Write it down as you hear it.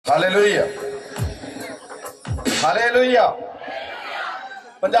Hallelujah hallelujah.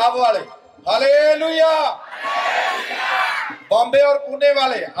 Punjab वाले hallelujah, Bombay और पुणे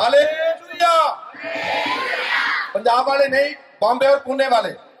वाले हालेलुया, पंजाब वाले नहीं, बॉम्बे और पुणे वाले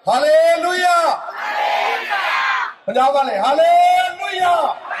हालेलुया, पंजाब वाले हालेलुया।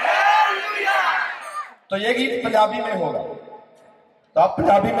 तो ये गीत पंजाबी में होगा, तो आप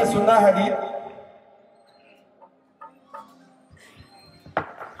पंजाबी में सुनना है गीत।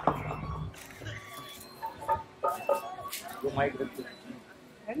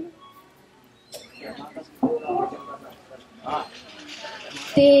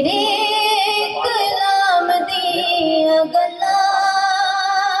 तेरे कलाम दियां गल्लां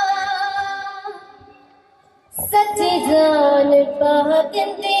सच्ची जान पा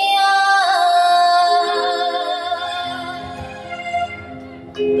दिंदियां,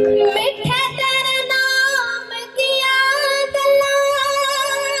 मिठे तेरे नाम दियां गल्लां,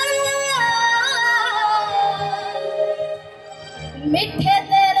 मिठे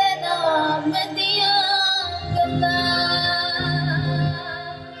तेरे नाम दियां गल्लां,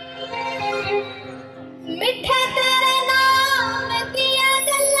 मिठे तेरे नाम दियां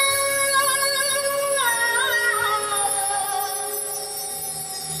गल्लां,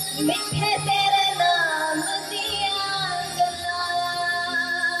 मिठे तेरे नाम दियां गल्लां,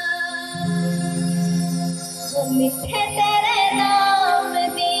 मिठे तेरे नाम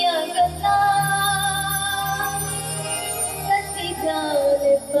दियां गल्लां सच्ची जान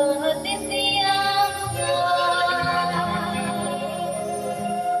पा दिंदियां।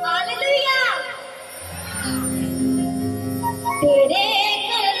 तेरे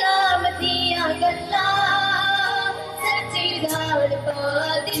कलाम दियां गल्लां सच्ची जान पा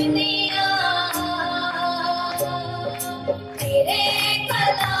दिंदियां, तेरे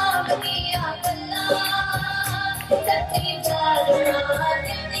कलाम दियां गल्लां सच्ची जान पा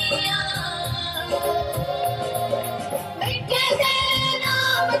दिंदियां, मिठे तेरे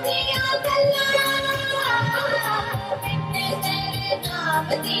नाम दियां गल्लां, मिठे तेरे नाम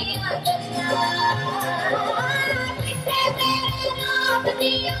दियां गल्लां, मिठे तेरे नाम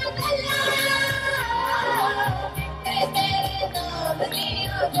दियां गल्लां,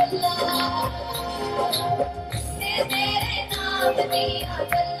 मिठे तेरे नाम दियां गल्लां, मिठे तेरे नाम दियां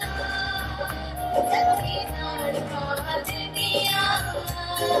गल्लां सच्ची जान पा दिंदियां,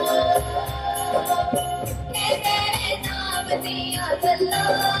 मिठे तेरे नाम दियां गल्लां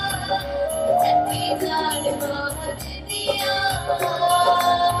सच्ची जान पा दिंदियां,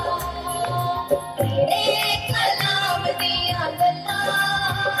 तेरे कलाम दियां गल्लां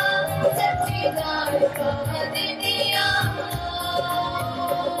सच्ची जान पा दिंदियां।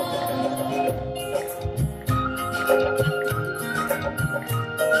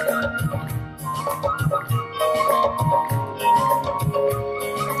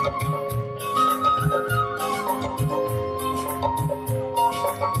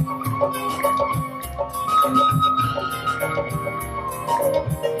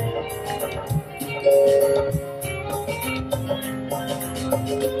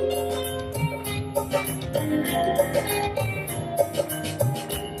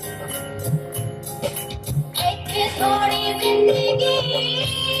 एक थोड़ी जिंदगी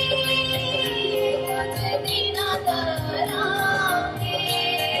कुछ दिना करांगे,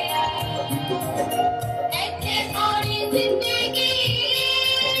 एक थोड़ी जिंदगी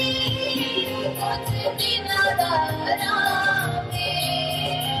कुछ दिना करांगे,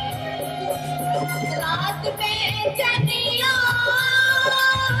 रात में चनिया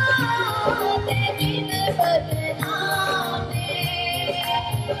ते दिन बदनामे,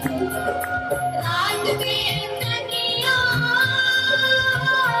 रात में चनिया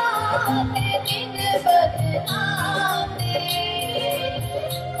ते दिन बदनामे,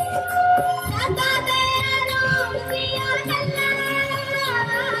 सदा दे राम दियां गल्लां,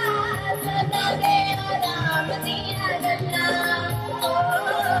 सदा दे राम दियां गल्लां,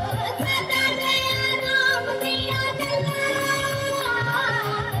 सदा दे राम दियां गल्लां,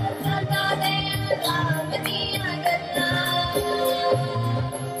 सदा दे राम दियां गल्लां,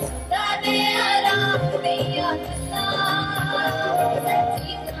 सदा दे राम दियां गल्लां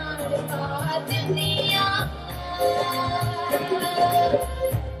सच्ची जान पा दिंदियां,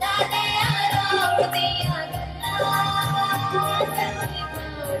 सदा दे राम दियां गल्लां सच्ची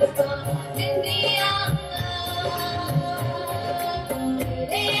जान पा दिंदियां,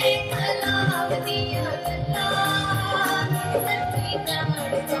 तेरे कलाम दियां गल्लां सच्ची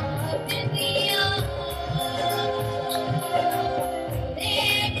जान पा दिंदियां,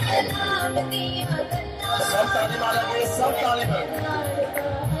 तेरे कलाम दियां गल्लां सब ताली मारेंगे, सब ताली मारेंगे,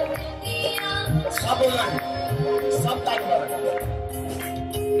 सब बोलेंगे, सब ताली मारेंगे।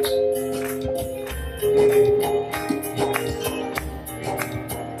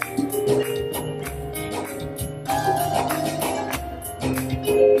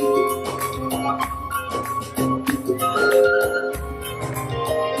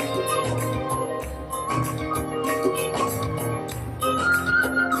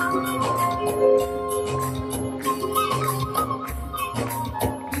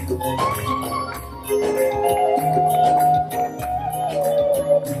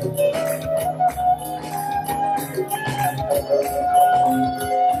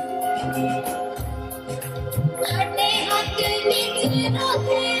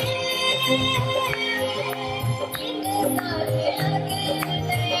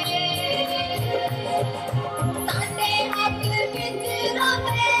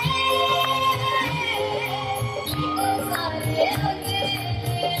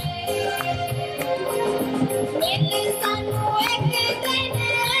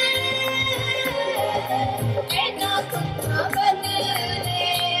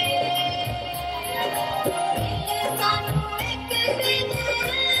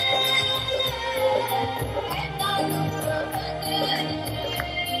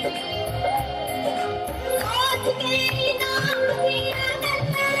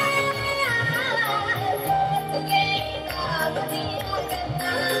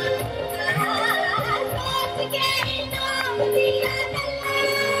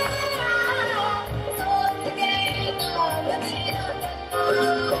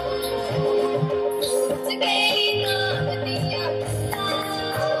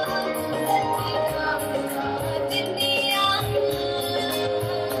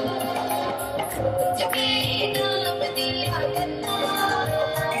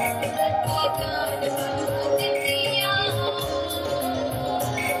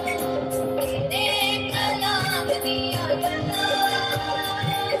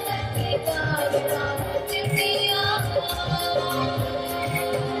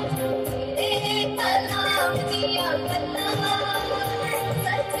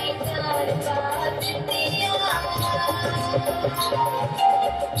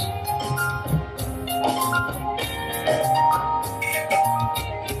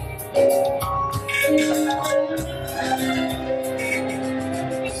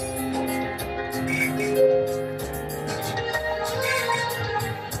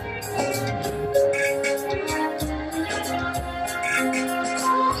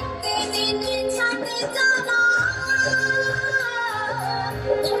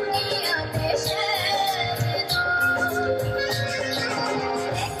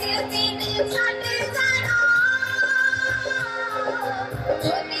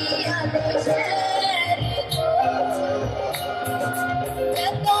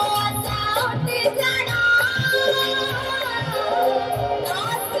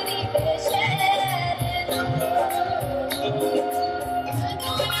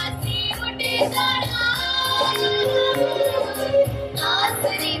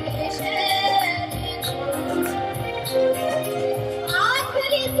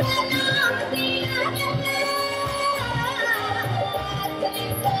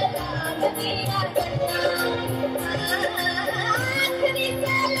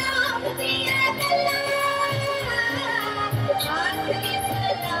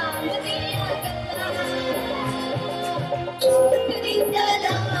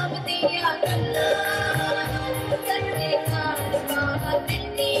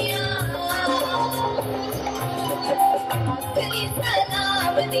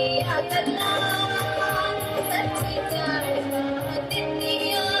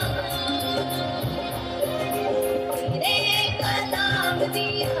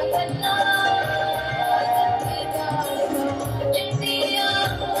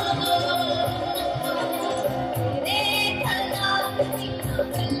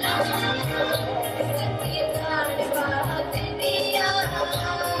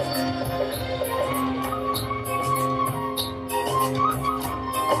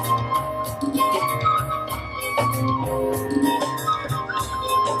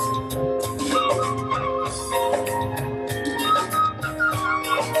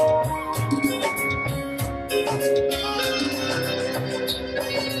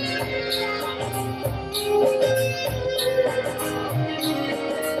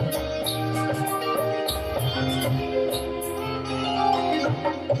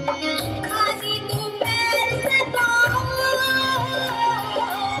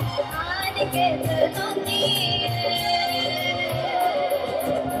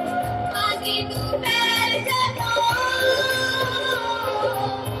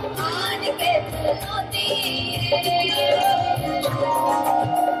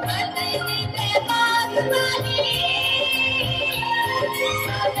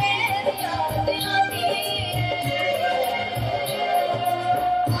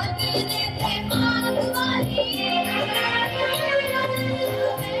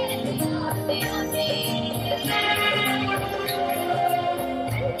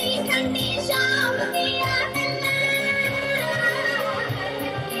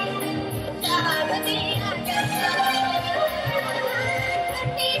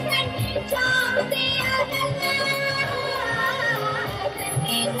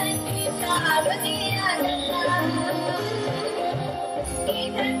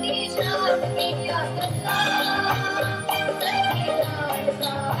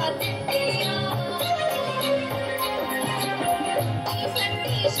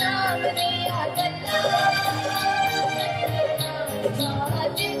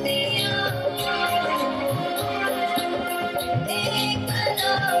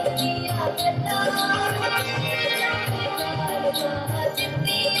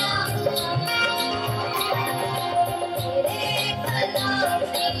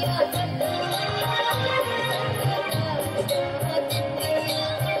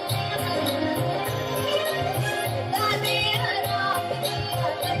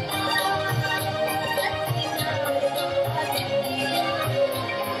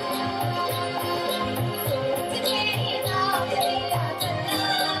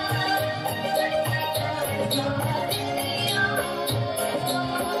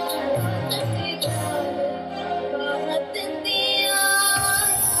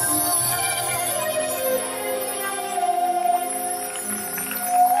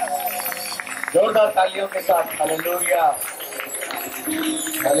 जोरदार तालियों के साथ हालेलुया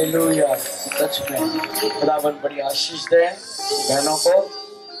हालेलुया। सच में खुदावन बड़ी आशीष दे बहनों को,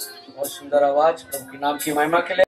 बहुत सुंदर आवाज, प्रभु के नाम की महिमा के लिए।